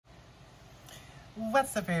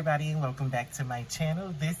What's up, everybody, and welcome back to my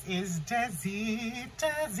channel. This is Desi,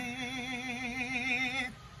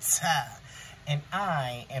 and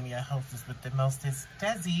I am your hostess with the mostest,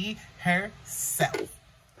 Desi herself.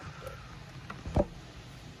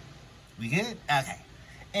 We good? Okay.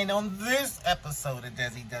 And on this episode of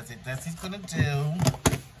Desi Does It, Desi's gonna do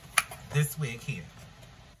this wig here.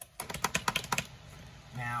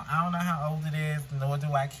 Now, I don't know how old it is, nor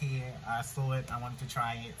do I care. I saw it, I wanted to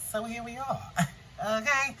try it, so here we are.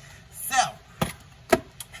 Okay, so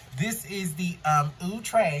this is the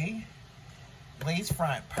Outré lace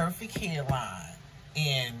front perfect hairline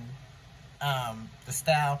in the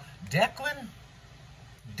style DECLAN,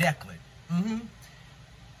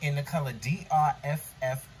 in the color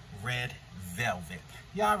DRFF Red Velvet.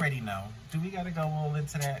 Y'all already know. Do we gotta go all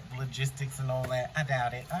into that logistics and all that? I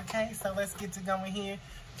doubt it. Okay, so let's get to going here.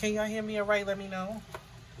 Can y'all hear me all right? Let me know.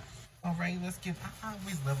 All right, let's get, I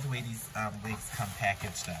always love the way these wigs come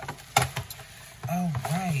packaged up. All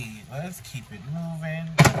right, let's keep it moving.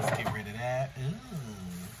 Let's get rid of that.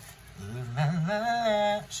 Ooh, la, la,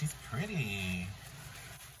 la. She's pretty.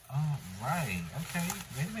 All right, okay.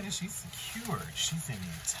 Wait a minute, she's secured. She's in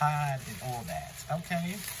there tied and all that.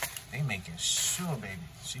 Okay, they making sure, baby,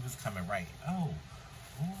 she was coming right. Oh,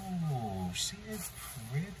 ooh, she is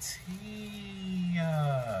pretty.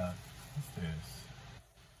 What's this?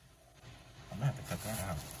 I'm gonna have to cut that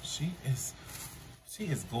out. She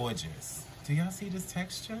is gorgeous. Do y'all see this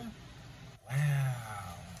texture?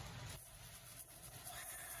 Wow.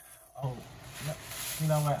 Oh, no, you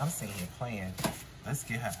know what? I'm sitting here playing. Let's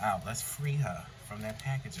get her out. Let's free her from that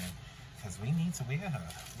packaging, because we need to wear her.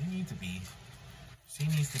 We need to be, she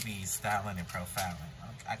needs to be styling and profiling.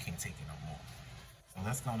 I can't take it no more. So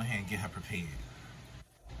let's go ahead and get her prepared.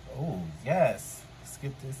 Oh, yes. Let's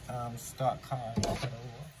get this stock card cut off.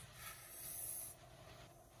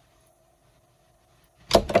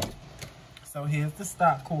 So here's the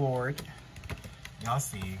stock cord. Y'all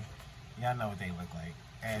see, y'all know what they look like.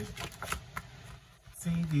 And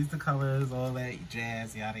see, these the colors, all that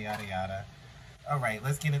jazz, yada, yada, yada. All right,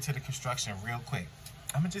 let's get into the construction real quick.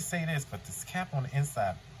 I'm gonna just say this, but this cap on the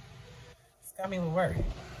inside, it's got me a little worried.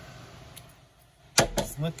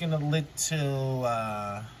 It's looking a little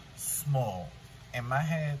small. In my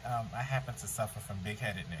head, I happen to suffer from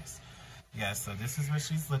big-headedness. Yeah, so this is what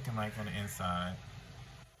she's looking like on the inside.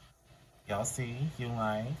 Y'all see,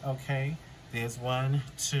 hairline, okay. There's 1,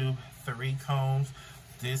 2, 3 combs.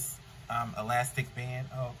 This elastic band.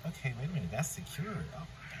 Oh, okay, wait a minute, that's secured. Oh,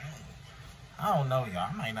 dang. I don't know,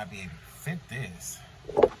 y'all. I might not be able to fit this.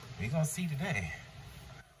 We're gonna see today.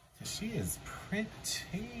 She is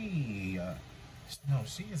pretty. No,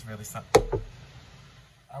 she is really something.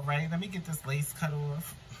 All right, let me get this lace cut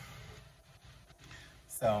off.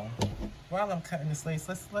 So, while I'm cutting this lace,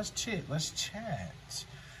 let's chat.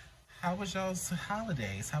 How was y'all's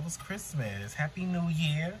holidays? How was Christmas? Happy New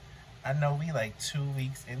Year. I know we like 2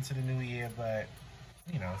 weeks into the new year, but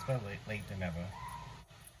you know, it's better late than never.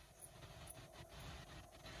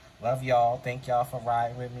 Love y'all. Thank y'all for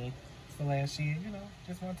riding with me for last year. You know,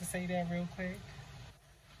 just wanted to say that real quick.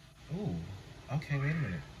 Ooh, okay, wait a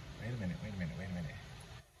minute.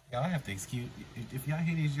 Y'all have to excuse, if y'all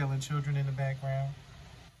hear these yelling children in the background,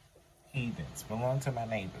 heathens, belong to my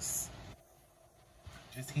neighbors.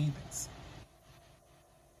 Just heathens.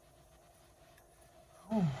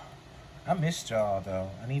 Whew. I missed y'all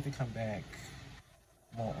though. I need to come back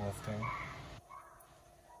more often.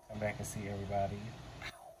 Come back and see everybody.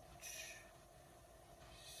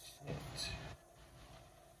 Ouch.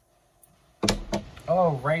 Shit.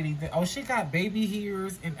 Alrighty. Oh, she got baby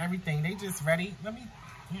hairs and everything. They just ready. Let me,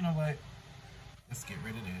 you know what? Let's get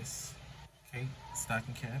rid of this. Okay,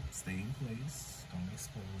 stocking cap, stay in place. Don't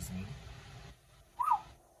expose me.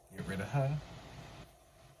 Get rid of her.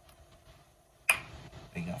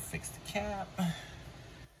 Then y'all fix the cap.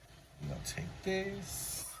 We're gonna take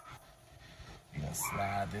this. We're gonna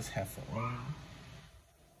slide this heifer on.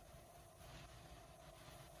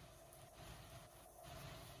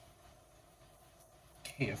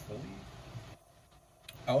 Carefully.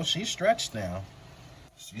 Oh, she's stretched now.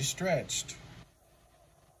 She's stretched.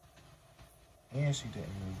 And she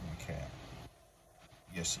didn't move my cap.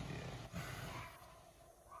 Yes, she did.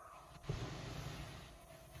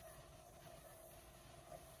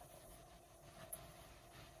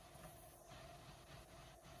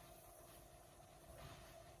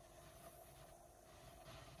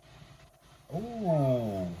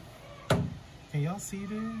 Ooh. Can y'all see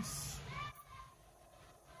this?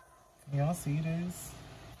 Can y'all see this?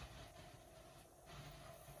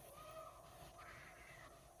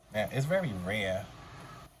 Now, it's very rare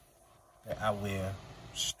that I wear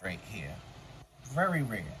straight hair. Very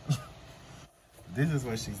rare. This is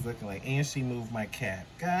what she's looking like. And she moved my cap.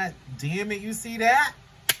 God damn it, you see that?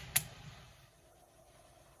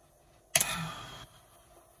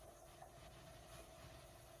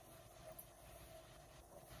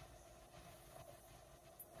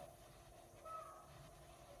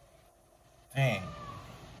 Dang.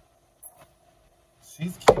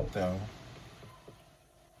 She's cute though.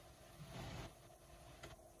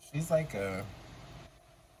 She's like a...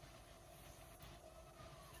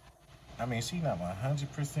 I mean, she's not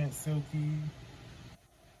 100% silky.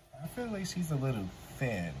 I feel like she's a little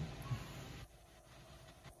thin.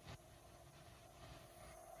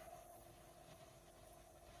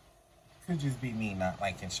 Could just be me not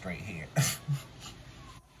liking straight hair.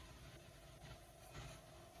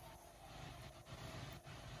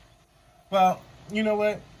 Well, you know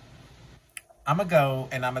what? I'm gonna go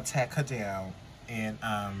and I'm gonna tack her down and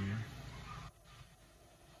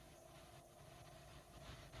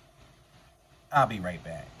I'll be right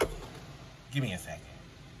back. Give me a second.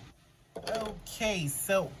 Okay,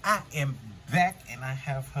 so I am back and I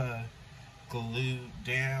have her glued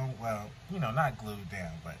down. Well, you know, not glued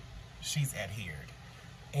down, but she's adhered.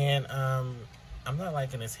 And I'm not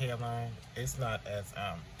liking this hairline. It's not as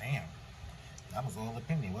damn. That was all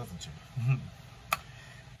opinion, wasn't you?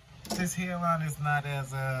 This hairline is not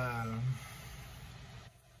as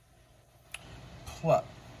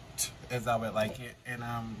plucked as I would like it, and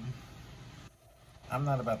I'm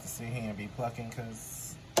not about to sit here and be plucking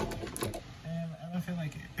because I don't feel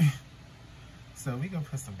like it. So we gonna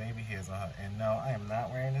put some baby hairs on her, and no, I am not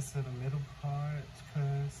wearing this to the middle part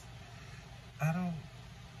because I don't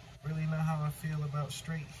really know how I feel about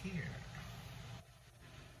straight hair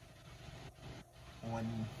on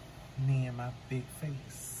me and my big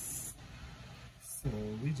face. So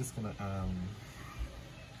we just gonna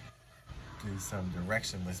do some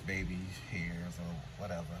directionless baby hairs or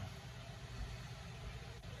whatever.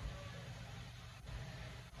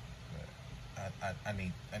 But I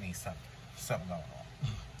need something going on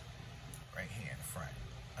right here in the front.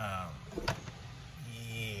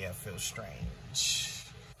 Yeah, I feel strange.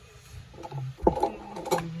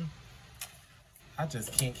 I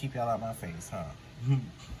just can't keep y'all out my face, huh?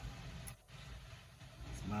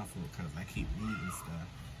 It's my fault because I keep eating stuff.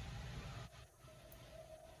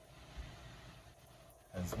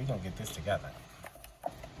 Because we're going to get this together.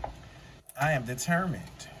 I am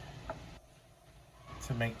determined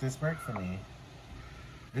to make this work for me.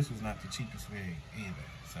 This was not the cheapest wig either,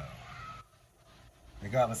 so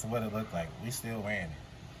regardless of what it looked like, we still wearing it.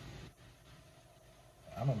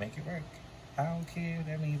 I'm going to make it work. I don't care.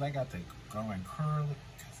 That means I got to go and curl it.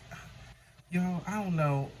 Yo, I don't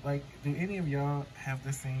know. Like, do any of y'all have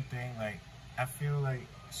the same thing? Like, I feel like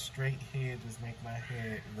straight hair just make my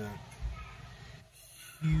hair look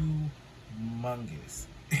humongous.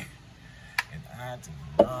 And I do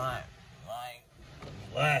not like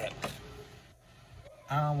black.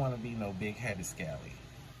 I don't want to be no big-headed scally.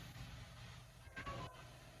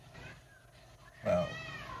 Well,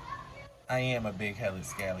 I am a big-headed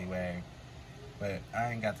scallywag, but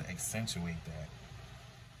I ain't got to accentuate that.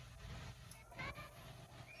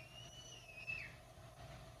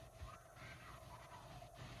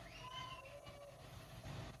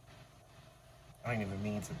 I didn't even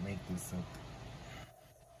mean to make this so.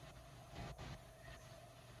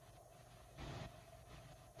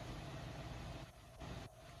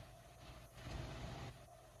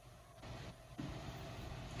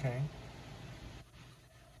 Okay.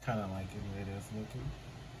 Kind of like the way that's looking.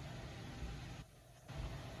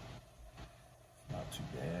 Not too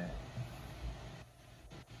bad.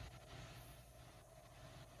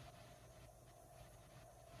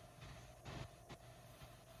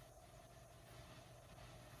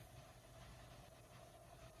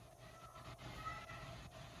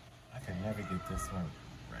 I can never get this one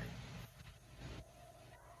right.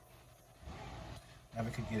 Never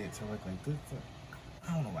could get it to look like this.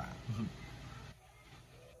 I don't know why.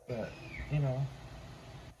 But, you know,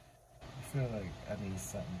 I feel like I need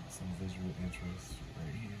some visual interest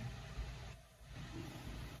right here.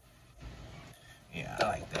 Yeah, I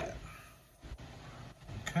like that.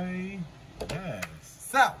 Okay, yes.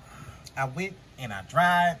 So, I went and I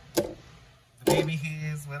dried the baby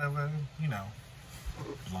hairs, whatever, you know,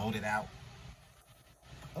 blowed it out.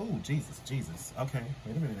 Oh, Jesus. Okay,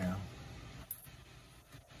 wait a minute now.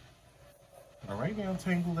 All right now,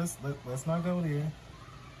 Tangle, let's not go there.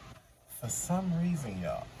 For some reason,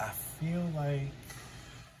 y'all, I feel like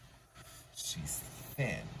she's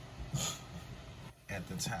thin at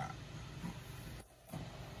the top.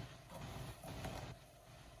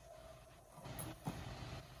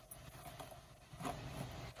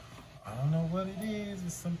 I don't know what it is.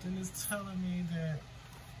 It's something that's telling me that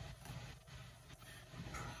you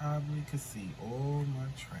probably could see all my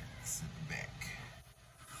tracks in the back.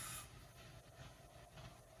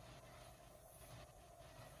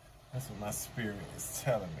 That's what my spirit is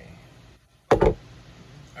telling me. All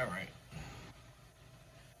right.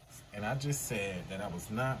 And I just said that I was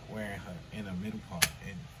not wearing her in the middle part.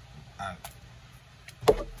 And I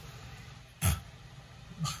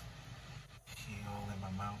heel in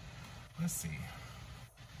my mouth. Let's see.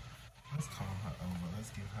 Let's calm her over.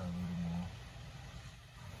 Let's give her a little more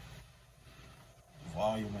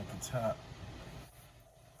volume at the top.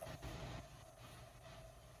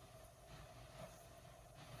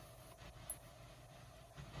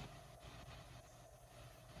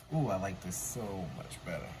 Ooh, I like this so much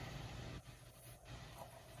better.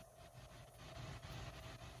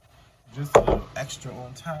 Just a little extra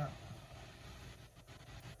on top.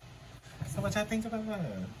 So what y'all think about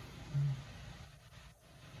her?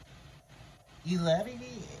 You love it?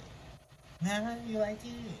 Nah, you like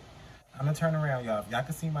it? I'm gonna turn around, y'all. Y'all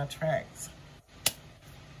can see my tracks.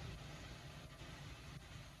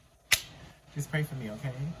 Just pray for me,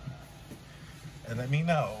 okay? And let me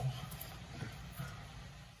know.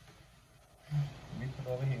 Let me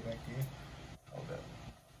put over here back here. Hold up.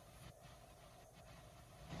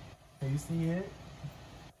 Can you see it?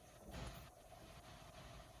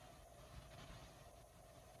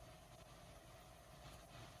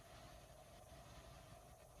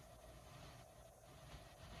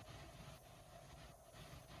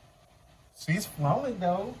 She's flowing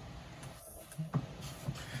though.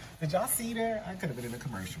 Did y'all see that? I could have been in a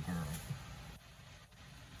commercial, girl.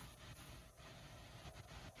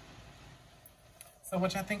 So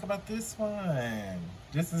what y'all think about this one?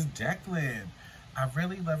 This is DECLAN. I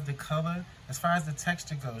really love the color. As far as the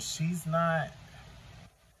texture goes, she's not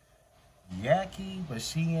yucky, but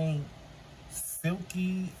she ain't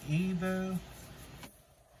silky either.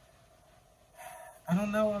 I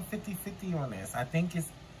don't know, I'm 50-50 on this. I think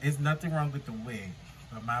it's nothing wrong with the wig,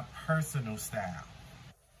 but my personal style,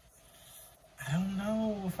 I don't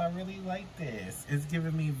know if I really like this. It's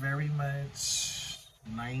giving me very much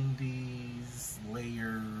 90s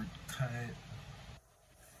layered cut.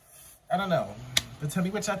 I don't know. But tell me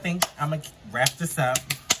what y'all think. I'm going to wrap this up.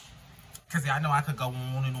 Because I know I could go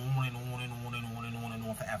on and on and on and on and on and on and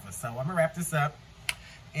on forever. So I'm going to wrap this up.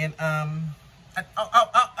 And,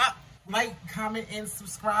 like, comment, and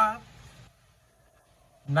subscribe.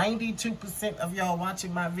 92% of y'all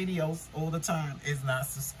watching my videos all the time is not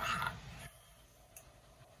subscribed.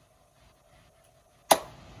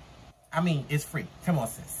 I mean, it's free. Come on,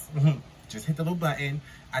 sis. Just hit the little button.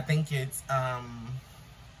 I think it's,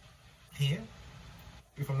 here,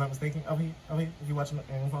 if I'm not mistaken. Over here. If you're watching on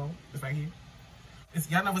your phone, it's right here.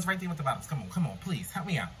 Y'all know it's right there with the bottles. Come on, please, help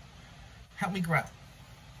me out. Help me grow.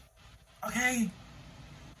 Okay.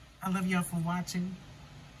 I love y'all for watching.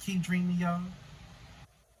 Keep dreaming, y'all.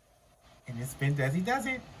 And it's been Desi Does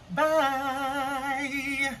It.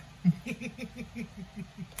 Bye.